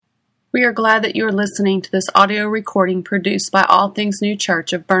We are glad that you are listening to this audio recording produced by All Things New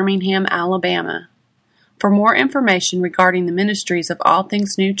Church of Birmingham, Alabama. For more information regarding the ministries of All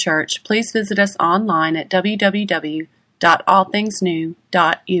Things New Church, please visit us online at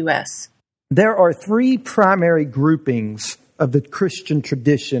www.allthingsnew.us. There are three primary groupings of the Christian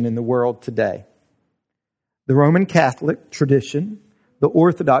tradition in the world today: the Roman Catholic tradition, the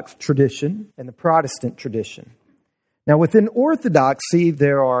Orthodox tradition, and the Protestant tradition. Now, within Orthodoxy,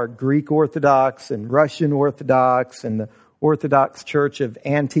 there are Greek Orthodox and Russian Orthodox and the Orthodox Church of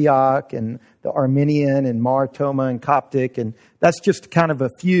Antioch and the Armenian and Mar Thoma and Coptic, and that's just kind of a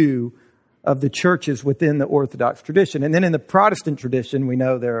few of the churches within the Orthodox tradition. And then in the Protestant tradition, we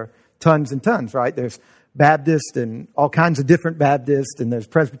know there are tons and tons, right? There's Baptist and all kinds of different Baptists, and there's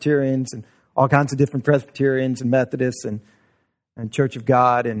Presbyterians and all kinds of different Presbyterians and Methodists and Church of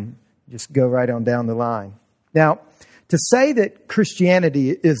God, and just go right on down the line. Now, to say that Christianity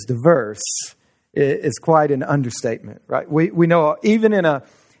is diverse is quite an understatement, right? We know even in a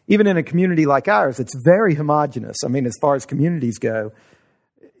community like ours, it's very homogenous. I mean, as far as communities go,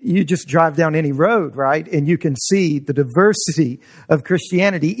 you just drive down any road, right? And you can see the diversity of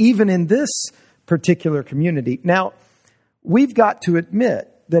Christianity, even in this particular community. Now, we've got to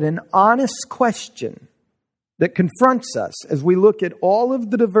admit that an honest question that confronts us as we look at all of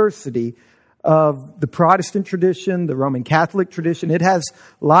the diversity of the Protestant tradition, the Roman Catholic tradition, it has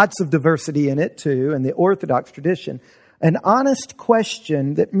lots of diversity in it too, and the Orthodox tradition. An honest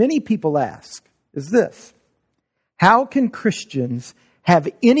question that many people ask is this: how can Christians have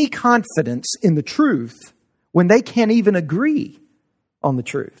any confidence in the truth when they can't even agree on the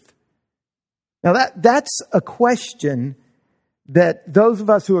truth? Now that's a question that those of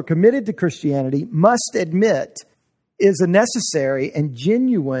us who are committed to Christianity must admit is a necessary and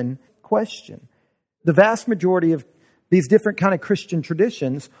genuine question. The vast majority of these different kind of Christian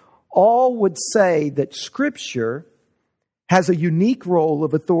traditions all would say that Scripture has a unique role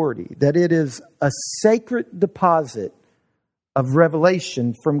of authority, that it is a sacred deposit of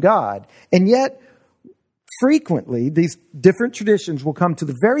revelation from God. And yet, frequently, these different traditions will come to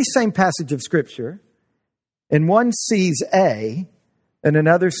the very same passage of Scripture, and one sees A, and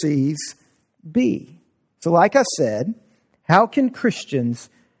another sees B. So like I said, how can Christians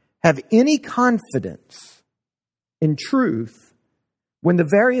have any confidence in truth when the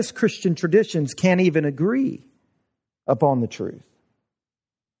various Christian traditions can't even agree upon the truth?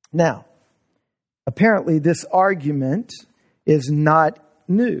 Now, apparently this argument is not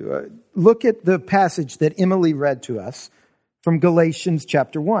new. Look at the passage that Emily read to us from Galatians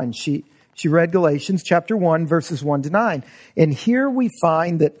chapter 1. She read Galatians chapter 1, verses 1 to 9. And here we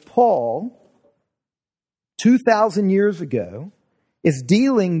find that Paul, 2,000 years ago, is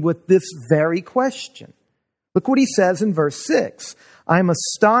dealing with this very question. Look what he says in verse 6. I am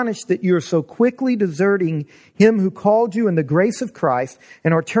astonished that you are so quickly deserting him who called you in the grace of Christ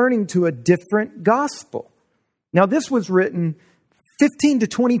and are turning to a different gospel. Now, this was written 15 to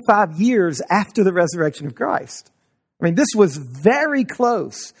 25 years after the resurrection of Christ. I mean, this was very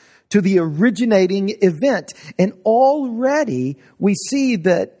close to the originating event. And already we see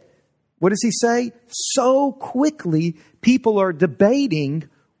that, what does he say? So quickly people are debating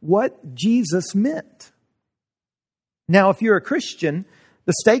what Jesus meant. Now, if you're a Christian,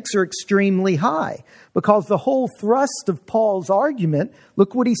 the stakes are extremely high because the whole thrust of Paul's argument,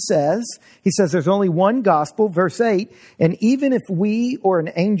 look what he says. He says there's only one gospel, verse 8, and even if we or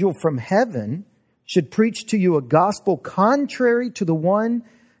an angel from heaven should preach to you a gospel contrary to the one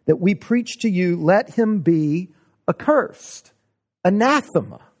that we preach to you, let him be accursed,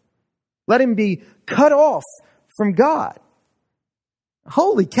 anathema. Let him be cut off from God.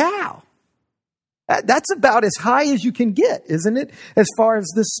 Holy cow. That's about as high as you can get, isn't it? As far as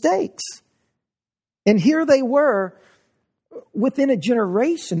the stakes. And here they were within a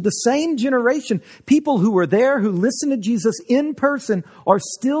generation, the same generation. People who were there, who listened to Jesus in person, are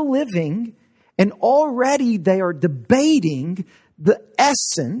still living, and already they are debating the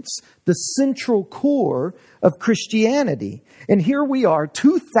essence, the central core of Christianity. And here we are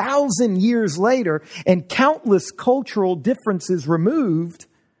 2,000 years later, and countless cultural differences removed.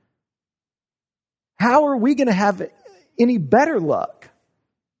 How are we going to have any better luck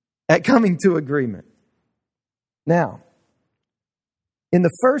at coming to agreement? Now, in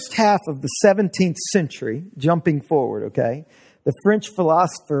the first half of the 17th century, jumping forward, okay, the French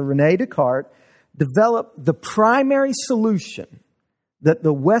philosopher René Descartes developed the primary solution that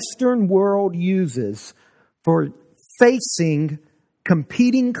the Western world uses for facing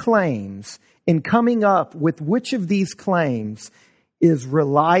competing claims and coming up with which of these claims is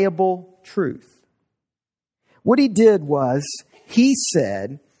reliable truth. What he did was, he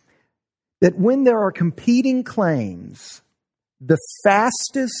said that when there are competing claims, the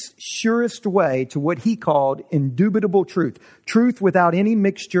fastest, surest way to what he called indubitable truth, truth without any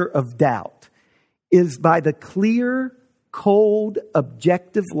mixture of doubt, is by the clear, cold,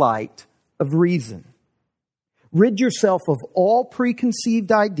 objective light of reason. Rid yourself of all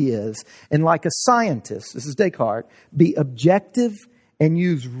preconceived ideas and, like a scientist, this is Descartes, be objective and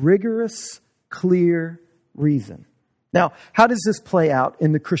use rigorous, clear reason. Now, how does this play out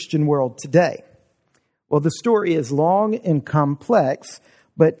in the Christian world today? Well, the story is long and complex,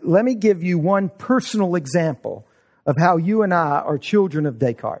 but let me give you one personal example of how you and I are children of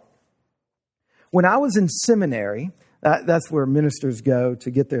Descartes. When I was in seminary, that's where ministers go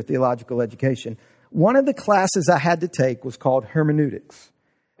to get their theological education, one of the classes I had to take was called hermeneutics.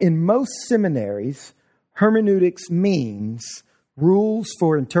 In most seminaries, hermeneutics means rules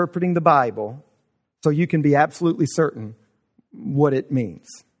for interpreting the Bible so you can be absolutely certain what it means.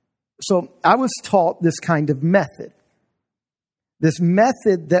 So I was taught this kind of method. This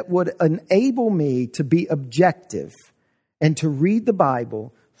method that would enable me to be objective and to read the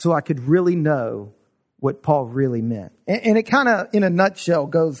Bible so I could really know what Paul really meant. And it kind of, in a nutshell,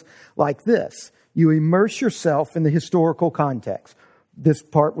 goes like this. You immerse yourself in the historical context. This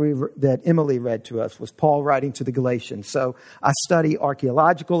part that Emily read to us was Paul writing to the Galatians. So I study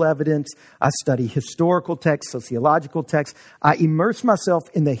archaeological evidence. I study historical texts, sociological texts. I immerse myself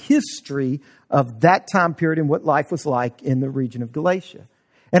in the history of that time period and what life was like in the region of Galatia.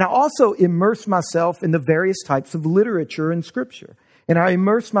 And I also immerse myself in the various types of literature in Scripture. And I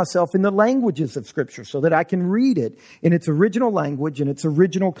immerse myself in the languages of Scripture so that I can read it in its original language, in its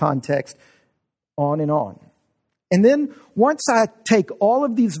original context, on and on. And then once I take all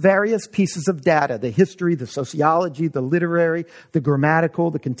of these various pieces of data, the history, the sociology, the literary, the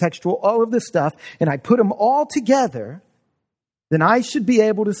grammatical, the contextual, all of this stuff, and I put them all together, then I should be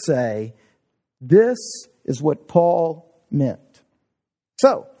able to say, this is what Paul meant.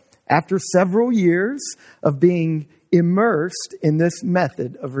 So, after several years of being immersed in this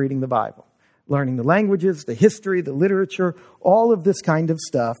method of reading the Bible, learning the languages, the history, the literature, all of this kind of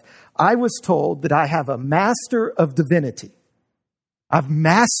stuff, I was told that I have a master of divinity. I've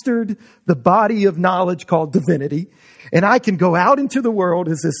mastered the body of knowledge called divinity, and I can go out into the world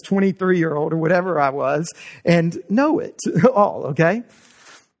as this 23-year-old or whatever I was and know it all, okay?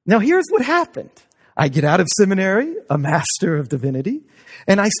 Now, here's what happened. I get out of seminary, a master of divinity,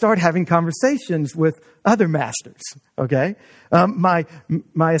 and I start having conversations with other masters, okay? My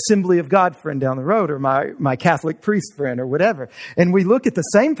Assembly of God friend down the road, or my Catholic priest friend, or whatever. And we look at the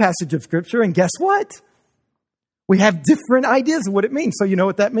same passage of Scripture, and guess what? We have different ideas of what it means. So you know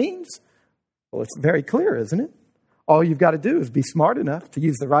what that means? Well, it's very clear, isn't it? All you've got to do is be smart enough to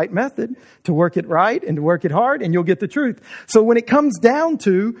use the right method, to work it right and to work it hard, and you'll get the truth. So when it comes down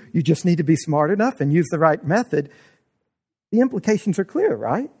to you just need to be smart enough and use the right method, the implications are clear,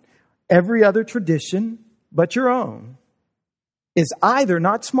 right? Every other tradition but your own is either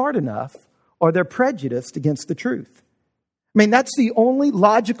not smart enough or they're prejudiced against the truth. I mean, that's the only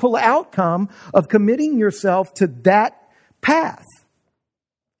logical outcome of committing yourself to that path.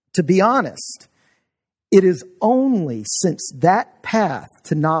 To be honest, it is only since that path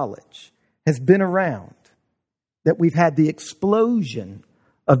to knowledge has been around that we've had the explosion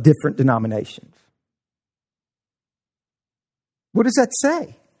of different denominations. What does that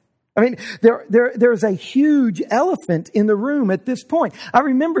say? I mean, there's a huge elephant in the room at this point. I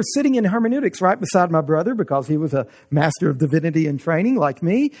remember sitting in hermeneutics right beside my brother because he was a master of divinity in training like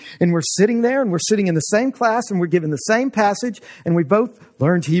me. And we're sitting there and we're sitting in the same class and we're given the same passage. And we both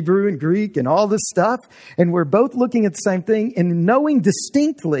learned Hebrew and Greek and all this stuff. And we're both looking at the same thing and knowing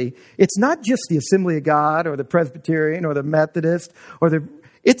distinctly it's not just the Assembly of God or the Presbyterian or the Methodist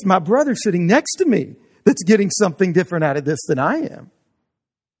it's my brother sitting next to me that's getting something different out of this than I am.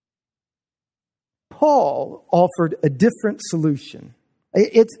 Paul offered a different solution.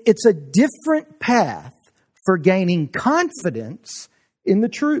 It's a different path for gaining confidence in the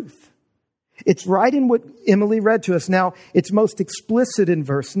truth. It's right in what Emily read to us. Now, it's most explicit in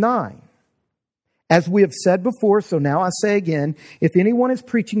verse 9. As we have said before, so now I say again, if anyone is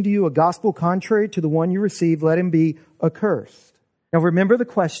preaching to you a gospel contrary to the one you received, let him be accursed. Now remember the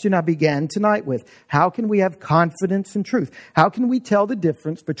question I began tonight with. How can we have confidence in truth? How can we tell the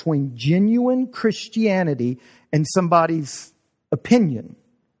difference between genuine Christianity and somebody's opinion?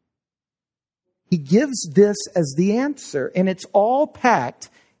 He gives this as the answer, and it's all packed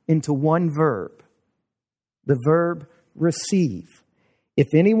into one verb. The verb receive.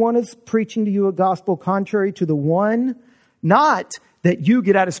 If anyone is preaching to you a gospel contrary to the one, not that you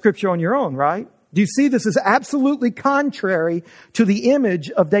get out of Scripture on your own, right? Do you see this is absolutely contrary to the image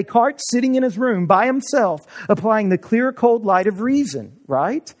of Descartes sitting in his room by himself, applying the clear, cold light of reason,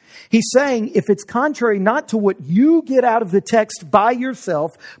 right? He's saying if it's contrary not to what you get out of the text by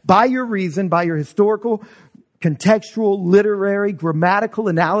yourself, by your reason, by your historical, contextual, literary, grammatical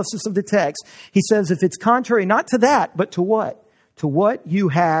analysis of the text, he says if it's contrary not to that, but to what? To what you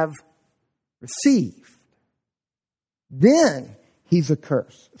have received, then he's a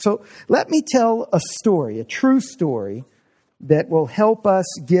curse. So let me tell a story, a true story, that will help us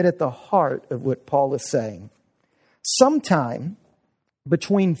get at the heart of what Paul is saying. Sometime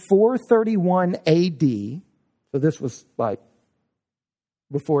between 431 AD, so this was like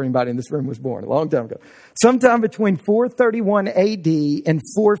before anybody in this room was born, a long time ago. Sometime between 431 AD and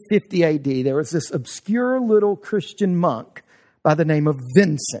 450 AD, there was this obscure little Christian monk by the name of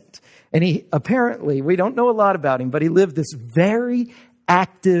Vincent. And he apparently, we don't know a lot about him, but he lived this very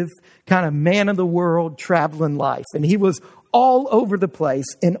active kind of man of the world traveling life. And he was all over the place.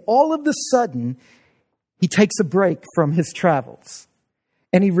 And all of a sudden, he takes a break from his travels.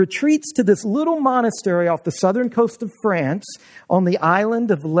 And he retreats to this little monastery off the southern coast of France on the island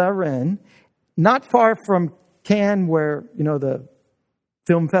of Lérins, not far from Cannes, where, you know, the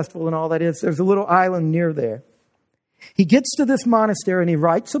film festival and all that is. There's a little island near there. He gets to this monastery and he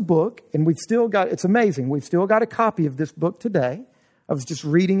writes a book, and it's amazing. We've still got a copy of this book today. I was just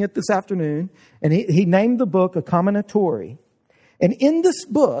reading it this afternoon, and he named the book A Commentatori. And in this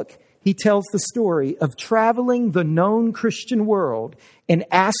book, he tells the story of traveling the known Christian world and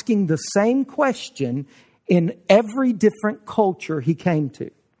asking the same question in every different culture he came to.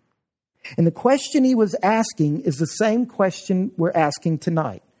 And the question he was asking is the same question we're asking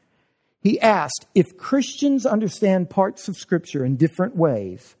tonight. He asked, if Christians understand parts of Scripture in different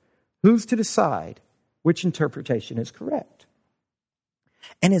ways, who's to decide which interpretation is correct?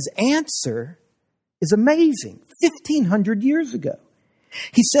 And his answer is amazing. 1,500 years ago.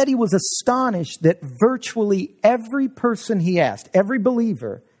 He said he was astonished that virtually every person he asked, every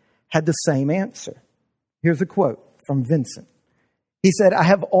believer, had the same answer. Here's a quote from Vincent. He said, I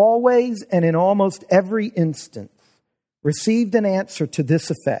have always and in almost every instance received an answer to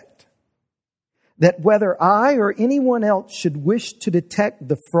this effect. That whether I or anyone else should wish to detect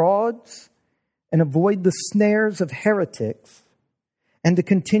the frauds and avoid the snares of heretics and to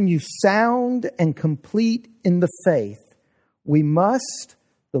continue sound and complete in the faith, we must,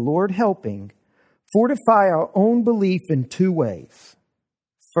 the Lord helping, fortify our own belief in two ways.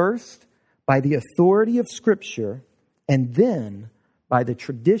 First, by the authority of Scripture, and then by the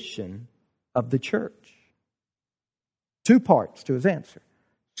tradition of the church. Two parts to his answer.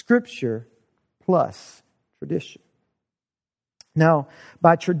 Scripture plus tradition. Now,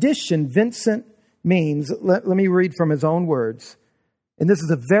 by tradition, Vincent means, let me read from his own words, and this is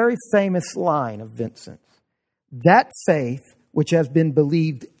a very famous line of Vincent's. That faith which has been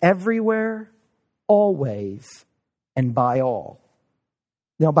believed everywhere, always, and by all.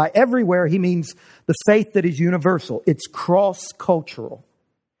 Now, by everywhere, he means the faith that is universal. It's cross-cultural.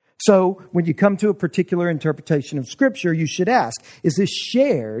 So when you come to a particular interpretation of Scripture, you should ask, is this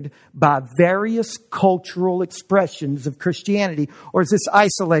shared by various cultural expressions of Christianity, or is this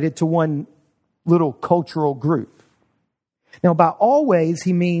isolated to one little cultural group? Now, by always,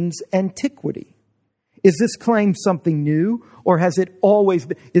 he means antiquity. Is this claim something new, or has it always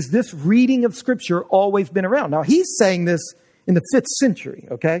been? Is this reading of Scripture always been around? Now, he's saying this in the 5th century,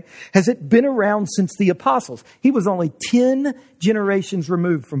 okay? Has it been around since the apostles? He was only 10 generations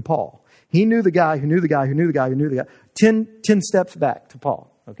removed from Paul. He knew the guy who knew the guy who knew the guy who knew the guy. 10 steps back to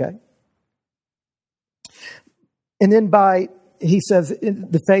Paul, okay? And then he says,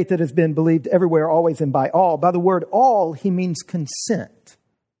 the faith that has been believed everywhere, always, and by all. By the word all, he means consent.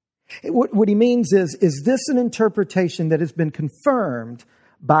 What he means is this an interpretation that has been confirmed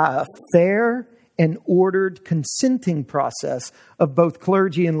by a fair and ordered consenting process of both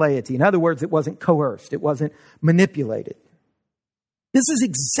clergy and laity? In other words, it wasn't coerced. It wasn't manipulated. This is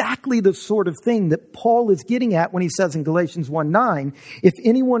exactly the sort of thing that Paul is getting at when he says in Galatians 1:9, if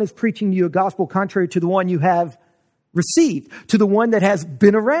anyone is preaching to you a gospel contrary to the one you have received, to the one that has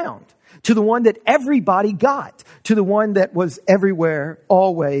been around, to the one that everybody got, to the one that was everywhere,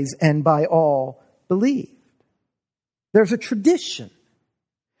 always, and by all believed. There's a tradition.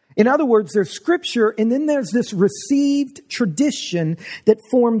 In other words, there's Scripture, and then there's this received tradition that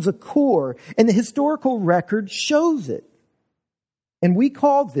forms a core, and the historical record shows it. And we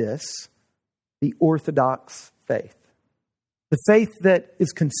call this the Orthodox faith. The faith that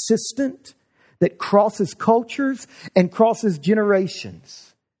is consistent, that crosses cultures and crosses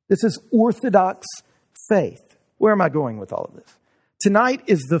generations. This is Orthodox faith. Where am I going with all of this? Tonight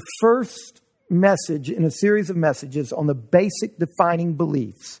is the first message in a series of messages on the basic defining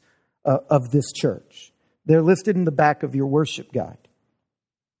beliefs of this church. They're listed in the back of your worship guide.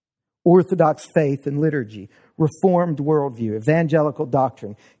 Orthodox faith and liturgy, Reformed worldview, evangelical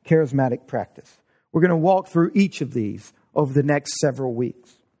doctrine, charismatic practice. We're going to walk through each of these over the next several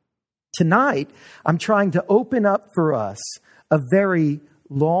weeks. Tonight, I'm trying to open up for us a very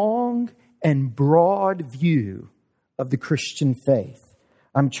long and broad view of the Christian faith.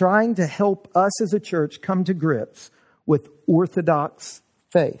 I'm trying to help us as a church come to grips with Orthodox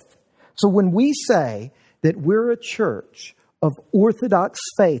faith. So when we say that we're a church of Orthodox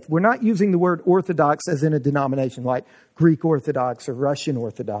faith, we're not using the word Orthodox as in a denomination like Greek Orthodox or Russian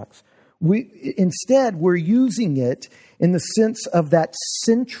Orthodox. Instead, we're using it in the sense of that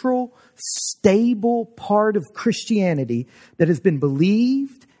central, stable part of Christianity that has been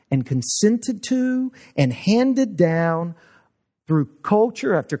believed and consented to and handed down through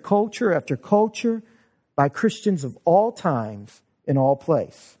culture after culture after culture by Christians of all times in all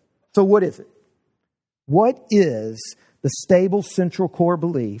place. So what is it? What is the stable central core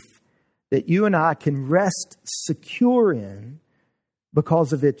belief that you and I can rest secure in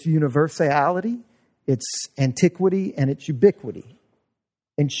because of its universality, its antiquity, and its ubiquity?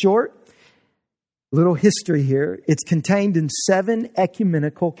 In short, a little history here. It's contained in 7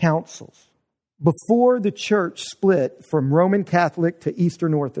 ecumenical councils. Before the church split from Roman Catholic to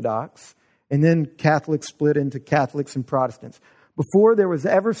Eastern Orthodox, and then Catholics split into Catholics and Protestants, before there was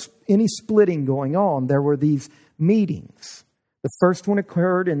ever any splitting going on, there were these meetings. The first one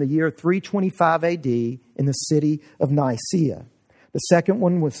occurred in the year 325 AD in the city of Nicaea. The second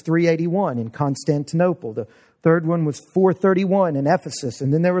one was 381 in Constantinople. The third one was 431 in Ephesus.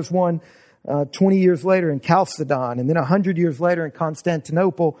 And then there was one 20 years later in Chalcedon, and then 100 years later in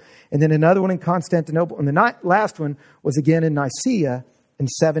Constantinople, and then another one in Constantinople. And the last one was again in Nicaea in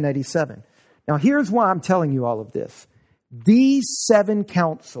 787. Now, here's why I'm telling you all of this. These 7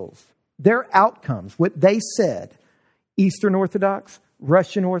 councils, their outcomes, what they said, Eastern Orthodox,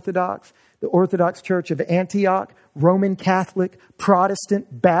 Russian Orthodox, the Orthodox Church of Antioch, Roman Catholic,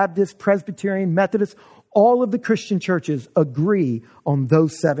 Protestant, Baptist, Presbyterian, Methodist, all of the Christian churches agree on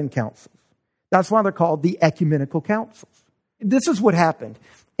those 7 councils. That's why they're called the ecumenical councils. This is what happened.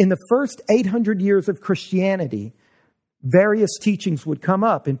 In the first 800 years of Christianity, various teachings would come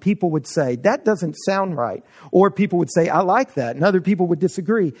up and people would say, that doesn't sound right. Or people would say, I like that. And other people would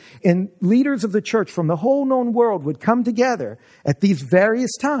disagree. And leaders of the church from the whole known world would come together at these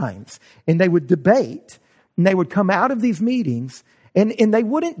various times and they would debate. And they would come out of these meetings and they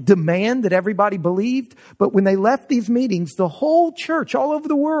wouldn't demand that everybody believed. But when they left these meetings, the whole church all over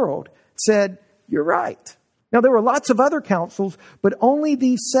the world said, you're right. Now, there were lots of other councils, but only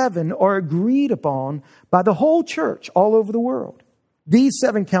these 7 are agreed upon by the whole church all over the world. These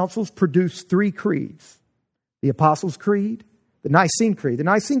 7 councils produced 3 creeds. The Apostles' Creed, the Nicene Creed. The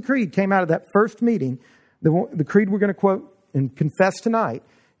Nicene Creed came out of that first meeting. The creed we're going to quote and confess tonight,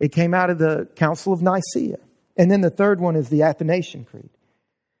 it came out of the Council of Nicaea. And then the third one is the Athanasian Creed.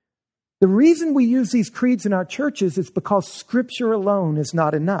 The reason we use these creeds in our churches is because Scripture alone is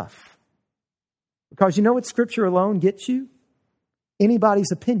not enough. Because you know what Scripture alone gets you?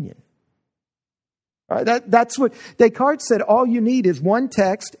 Anybody's opinion. All right, that's what Descartes said. All you need is one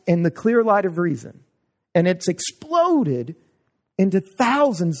text and the clear light of reason. And it's exploded into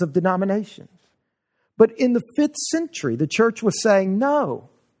thousands of denominations. But in the 5th century, the church was saying, no,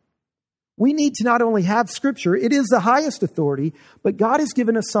 we need to not only have Scripture, it is the highest authority, but God has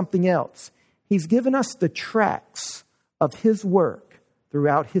given us something else. He's given us the tracks of His work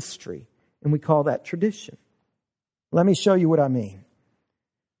throughout history. And we call that tradition. Let me show you what I mean.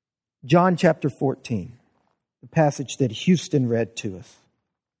 John chapter 14, the passage that Houston read to us.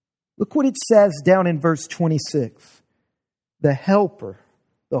 Look what it says down in verse 26. The Helper,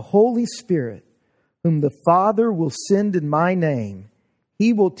 the Holy Spirit, whom the Father will send in my name,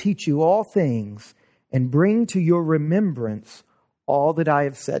 He will teach you all things and bring to your remembrance all that I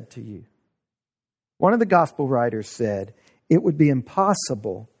have said to you. One of the gospel writers said it would be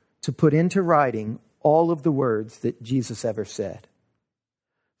impossible to put into writing all of the words that Jesus ever said.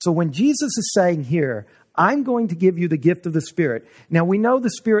 So when Jesus is saying here, I'm going to give you the gift of the Spirit. Now we know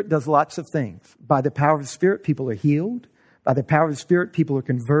the Spirit does lots of things. By the power of the Spirit, people are healed. By the power of the Spirit, people are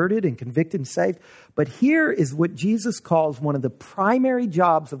converted and convicted and saved. But here is what Jesus calls one of the primary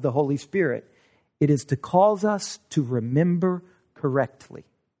jobs of the Holy Spirit. It is to cause us to remember correctly.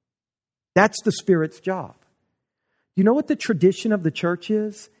 That's the Spirit's job. You know what the tradition of the church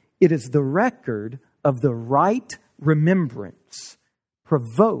is? It is the record of the right remembrance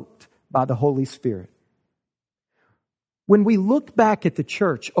provoked by the Holy Spirit. When we look back at the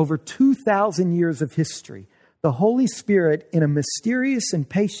church over 2,000 years of history, the Holy Spirit, in a mysterious and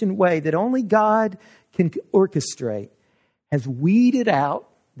patient way that only God can orchestrate, has weeded out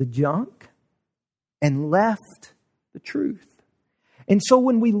the junk and left the truth. And so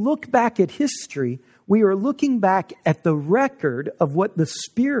when we look back at history, we are looking back at the record of what the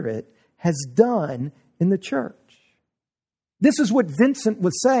Spirit has done in the church. This is what Vincent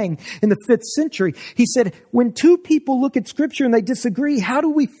was saying in the 5th century. He said, when two people look at Scripture and they disagree, how do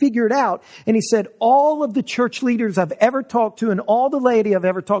we figure it out? And he said, all of the church leaders I've ever talked to and all the laity I've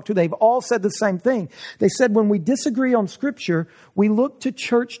ever talked to, they've all said the same thing. They said, when we disagree on Scripture, we look to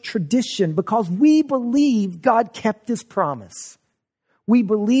church tradition because we believe God kept His promise. We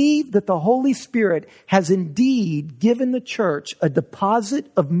believe that the Holy Spirit has indeed given the church a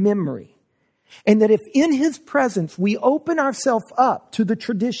deposit of memory. And that if in His presence we open ourselves up to the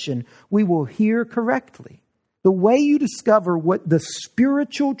tradition, we will hear correctly. The way you discover what the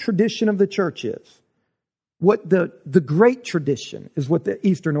spiritual tradition of the church is, what the great tradition is what the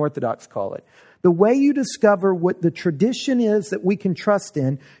Eastern Orthodox call it. The way you discover what the tradition is that we can trust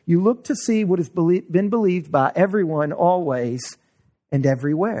in, you look to see what has been believed by everyone always and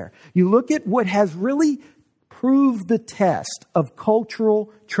everywhere. You look at what has really proved the test of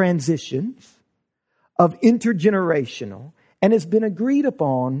cultural transitions, of intergenerational, and has been agreed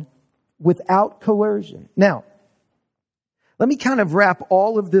upon without coercion. Now, let me kind of wrap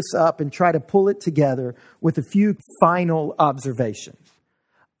all of this up and try to pull it together with a few final observations.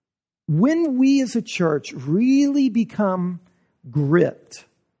 When we as a church really become gripped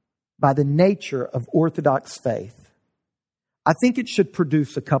by the nature of Orthodox faith, I think it should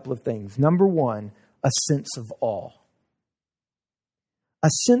produce a couple of things. Number one, a sense of awe. A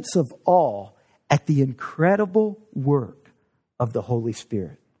sense of awe at the incredible work of the Holy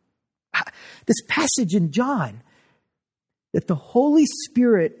Spirit. This passage in John, that the Holy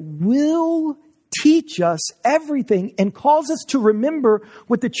Spirit will teach us everything and cause us to remember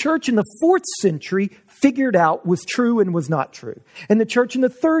what the church in the 4th century figured out was true and was not true. And the church in the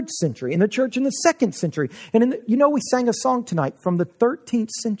 3rd century, and the church in the 2nd century. And we sang a song tonight from the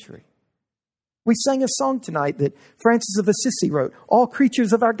 13th century. We sang a song tonight that Francis of Assisi wrote, All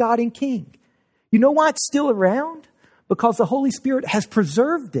Creatures of Our God and King. You know why it's still around? Because the Holy Spirit has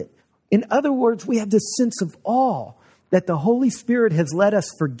preserved it. In other words, we have this sense of awe that the Holy Spirit has let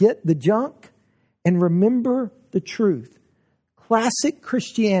us forget the junk and remember the truth. Classic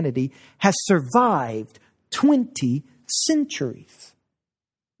Christianity has survived 20 centuries.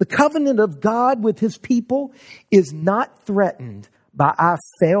 The covenant of God with His people is not threatened by our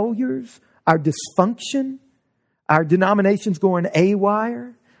failures, our dysfunction, our denominations going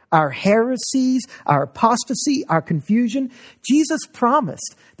AWire, our heresies, our apostasy, our confusion. Jesus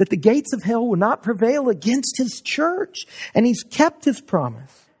promised that the gates of hell will not prevail against His church, and He's kept His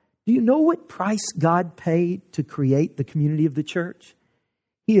promise. Do you know what price God paid to create the community of the church?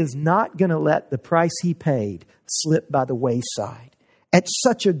 He is not going to let the price He paid slip by the wayside. At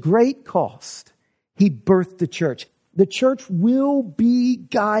such a great cost, He birthed the church. The church will be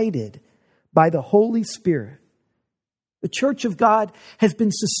guided by the Holy Spirit. The church of God has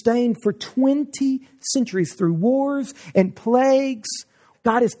been sustained for 20 centuries through wars and plagues.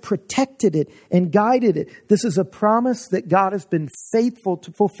 God has protected it and guided it. This is a promise that God has been faithful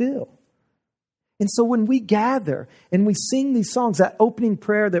to fulfill. And so when we gather and we sing these songs, that opening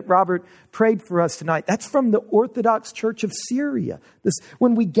prayer that Robert prayed for us tonight, that's from the Orthodox Church of Syria.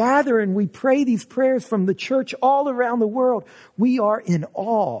 When we gather and we pray these prayers from the church all around the world, we are in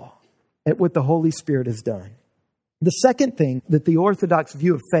awe at what the Holy Spirit has done. The second thing that the Orthodox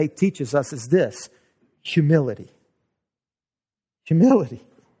view of faith teaches us is this: humility. Humility.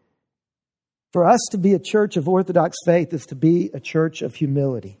 For us to be a church of Orthodox faith is to be a church of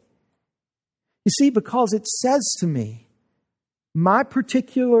humility. You see, because it says to me, my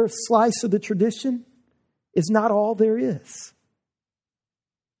particular slice of the tradition is not all there is.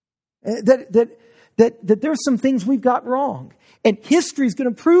 That there's some things we've got wrong. And history is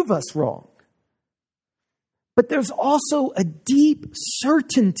going to prove us wrong. But there's also a deep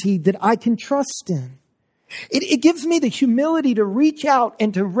certainty that I can trust in. It gives me the humility to reach out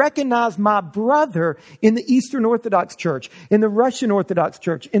and to recognize my brother in the Eastern Orthodox Church, in the Russian Orthodox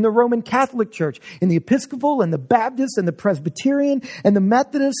Church, in the Roman Catholic Church, in the Episcopal and the Baptist and the Presbyterian and the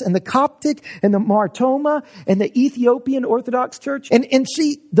Methodist and the Coptic and the Mar Thoma and the Ethiopian Orthodox Church. And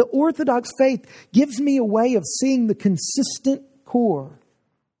see, the Orthodox faith gives me a way of seeing the consistent core.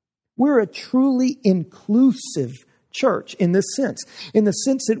 We're a truly inclusive church in the sense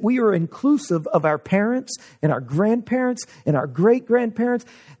that we are inclusive of our parents and our grandparents and our great-grandparents.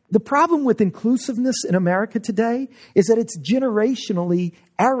 The problem with inclusiveness in America today is that it's generationally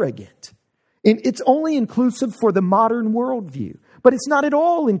arrogant. And it's only inclusive for the modern worldview. But it's not at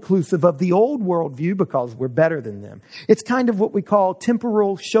all inclusive of the old worldview because we're better than them. It's kind of what we call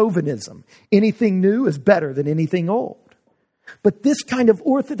temporal chauvinism. Anything new is better than anything old. But this kind of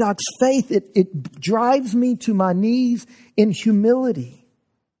orthodox faith, it drives me to my knees in humility.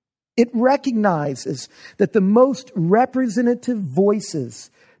 It recognizes that the most representative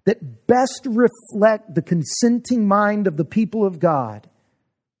voices that best reflect the consenting mind of the people of God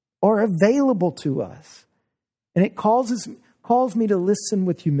are available to us. And it calls me to listen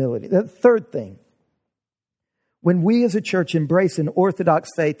with humility. The third thing, when we as a church embrace an orthodox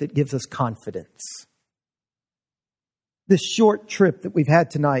faith that gives us confidence. This short trip that we've had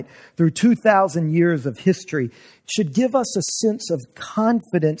tonight through 2,000 years of history should give us a sense of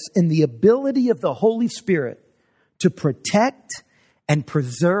confidence in the ability of the Holy Spirit to protect and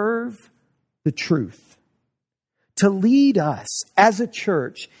preserve the truth, to lead us as a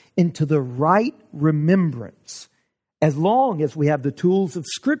church into the right remembrance, as long as we have the tools of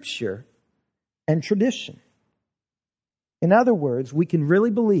Scripture and tradition. In other words, we can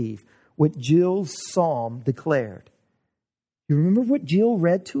really believe what Jill's psalm declared. You remember what Jill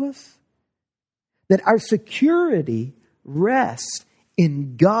read to us? That our security rests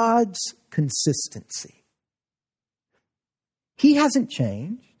in God's consistency. He hasn't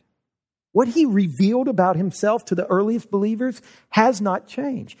changed. What He revealed about Himself to the earliest believers has not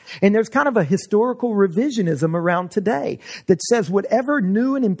changed. And there's kind of a historical revisionism around today that says whatever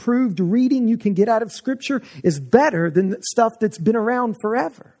new and improved reading you can get out of Scripture is better than stuff that's been around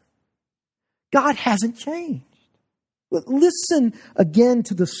forever. God hasn't changed. Listen again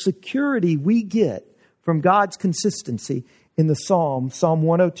to the security we get from God's consistency in the Psalm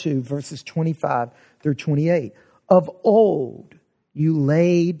 102, verses 25 through 28. Of old, you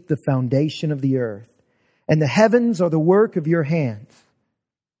laid the foundation of the earth, and the heavens are the work of your hands.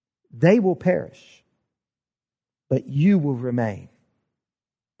 They will perish, but you will remain.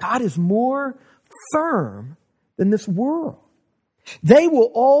 God is more firm than this world. They will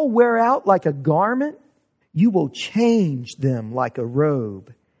all wear out like a garment. You will change them like a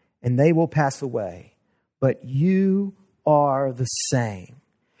robe, and they will pass away. But you are the same,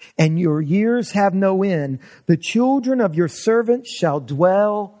 and your years have no end. The children of your servants shall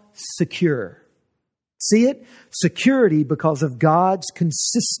dwell secure. See it? Security because of God's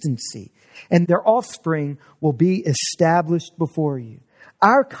consistency, and their offspring will be established before you.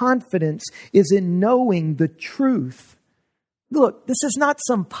 Our confidence is in knowing the truth. Look, this is not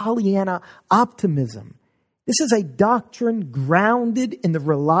some Pollyanna optimism. This is a doctrine grounded in the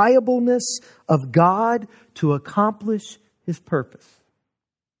reliableness of God to accomplish His purpose.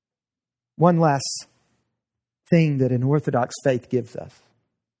 One last thing that an Orthodox faith gives us.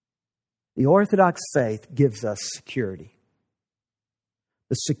 The Orthodox faith gives us security.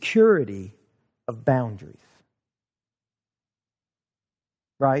 The security of boundaries.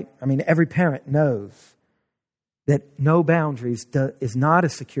 Right? I mean, every parent knows that no boundaries is not a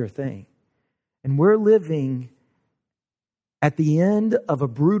secure thing. And we're living at the end of a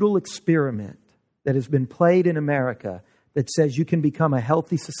brutal experiment that has been played in America that says you can become a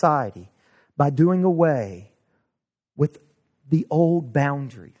healthy society by doing away with the old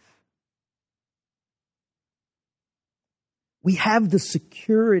boundaries. We have the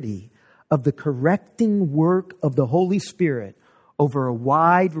security of the correcting work of the Holy Spirit over a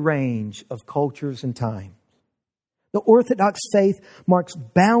wide range of cultures and times. The Orthodox faith marks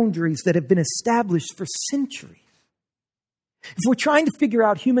boundaries that have been established for centuries. If we're trying to figure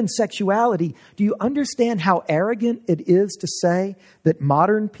out human sexuality, do you understand how arrogant it is to say that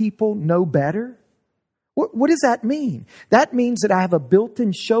modern people know better? What does that mean? That means that I have a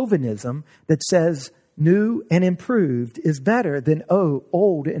built-in chauvinism that says new and improved is better than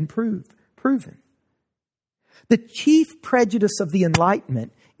old and proven. The chief prejudice of the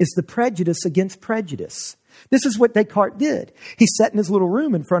Enlightenment is the prejudice against prejudice. This is what Descartes did. He sat in his little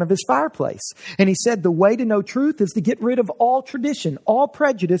room in front of his fireplace, and he said the way to know truth is to get rid of all tradition, all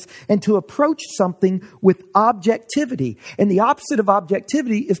prejudice, and to approach something with objectivity. And the opposite of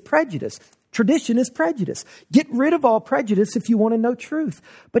objectivity is prejudice. Tradition is prejudice. Get rid of all prejudice if you want to know truth.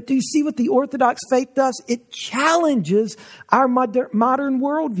 But do you see what the Orthodox faith does? It challenges our modern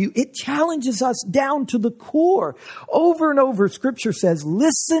worldview. It challenges us down to the core. Over and over, Scripture says,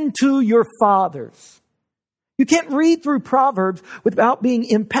 listen to your fathers. You can't read through Proverbs without being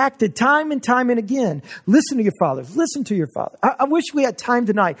impacted time and again. Listen to your fathers. Listen to your father. I wish we had time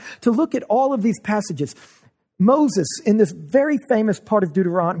tonight to look at all of these passages. Moses, in this very famous part of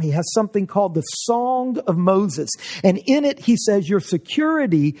Deuteronomy, has something called the Song of Moses. And in it, he says, your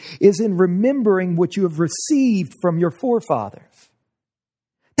security is in remembering what you have received from your forefathers.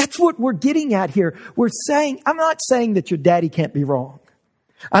 That's what we're getting at here. I'm not saying that your daddy can't be wrong.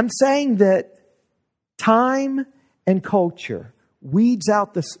 I'm saying that time and culture weeds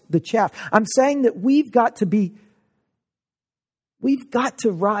out the chaff. I'm saying that we've got to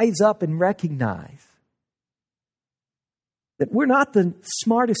rise up and recognize that we're not the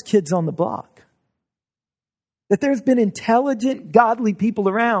smartest kids on the block. That there's been intelligent, godly people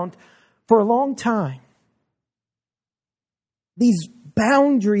around for a long time. These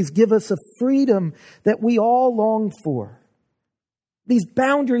boundaries give us a freedom that we all long for. These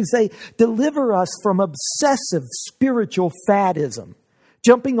boundaries, they deliver us from obsessive spiritual faddism,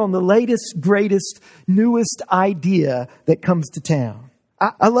 jumping on the latest, greatest, newest idea that comes to town.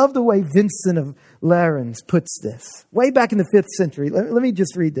 I love the way Vincent of Lerins puts this. Way back in the 5th century, let me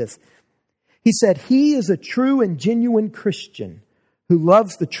just read this. He said, he is a true and genuine Christian who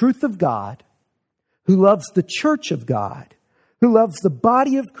loves the truth of God, who loves the church of God, who loves the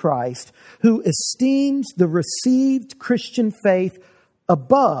body of Christ, who esteems the received Christian faith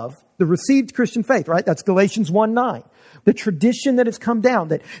above the received Christian faith, right? That's Galatians 1:9. The tradition that has come down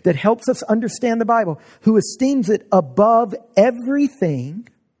that helps us understand the Bible, who esteems it above everything,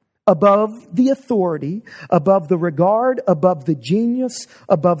 above the authority, above the regard, above the genius,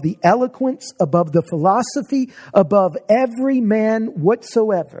 above the eloquence, above the philosophy, above every man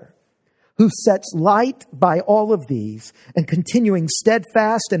whatsoever, who sets light by all of these and continuing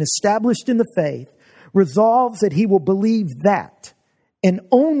steadfast and established in the faith, resolves that he will believe that and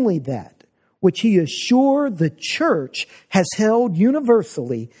only that which he is sure the church has held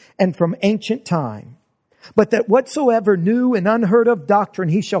universally and from ancient time. But that whatsoever new and unheard of doctrine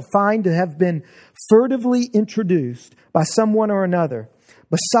he shall find to have been furtively introduced by someone or another,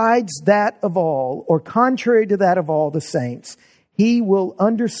 besides that of all, or contrary to that of all the saints, he will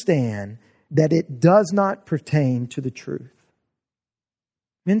understand that it does not pertain to the truth.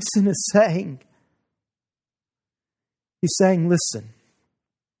 Vincent is saying, listen,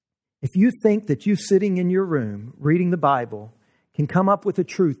 if you think that you sitting in your room reading the Bible can come up with a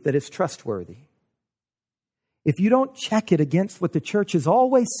truth that is trustworthy, if you don't check it against what the church has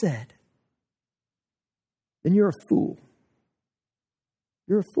always said, then you're a fool.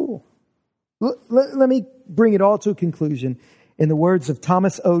 You're a fool. Let me bring it all to a conclusion in the words of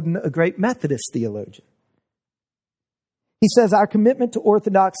Thomas Oden, a great Methodist theologian. He says, our commitment to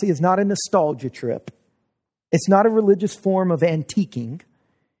orthodoxy is not a nostalgia trip. It's not a religious form of antiquing.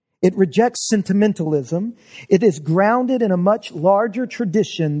 It rejects sentimentalism. It is grounded in a much larger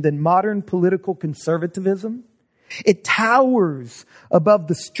tradition than modern political conservatism. It towers above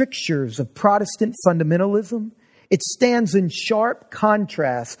the strictures of Protestant fundamentalism. It stands in sharp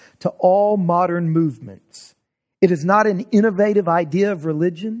contrast to all modern movements. It is not an innovative idea of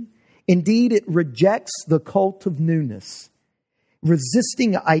religion. Indeed, it rejects the cult of newness,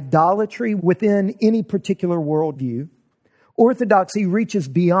 resisting idolatry within any particular worldview. Orthodoxy reaches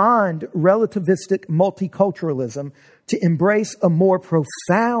beyond relativistic multiculturalism to embrace a more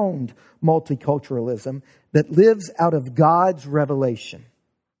profound multiculturalism that lives out of God's revelation.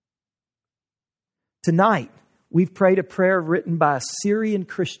 Tonight, we've prayed a prayer written by a Syrian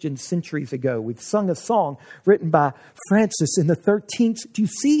Christian centuries ago. We've sung a song written by Francis in the 13th. Do you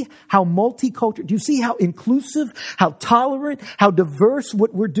see how multicultural, do you see how inclusive, how tolerant, how diverse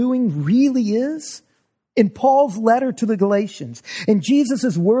what we're doing really is? In Paul's letter to the Galatians, in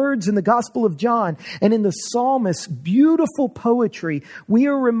Jesus' words in the Gospel of John, and in the psalmist's beautiful poetry, we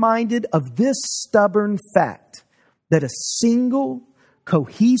are reminded of this stubborn fact, that a single,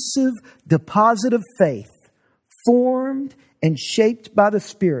 cohesive deposit of faith, formed and shaped by the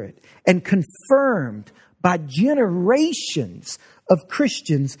Spirit, and confirmed by generations of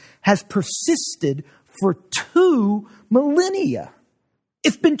Christians, has persisted for 2 millennia.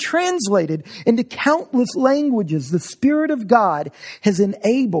 It's been translated into countless languages. The Spirit of God has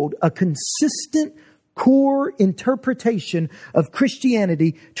enabled a consistent core interpretation of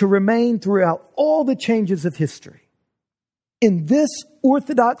Christianity to remain throughout all the changes of history. In this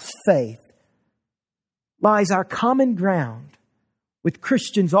Orthodox faith lies our common ground with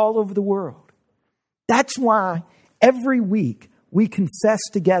Christians all over the world. That's why every week we confess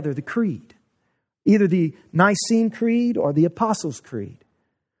together the Creed, either the Nicene Creed or the Apostles' Creed.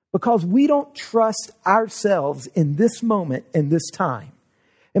 Because we don't trust ourselves in this moment and this time.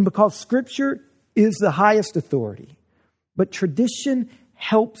 And because Scripture is the highest authority. But tradition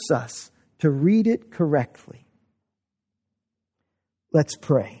helps us to read it correctly. Let's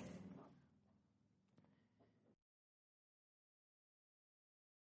pray.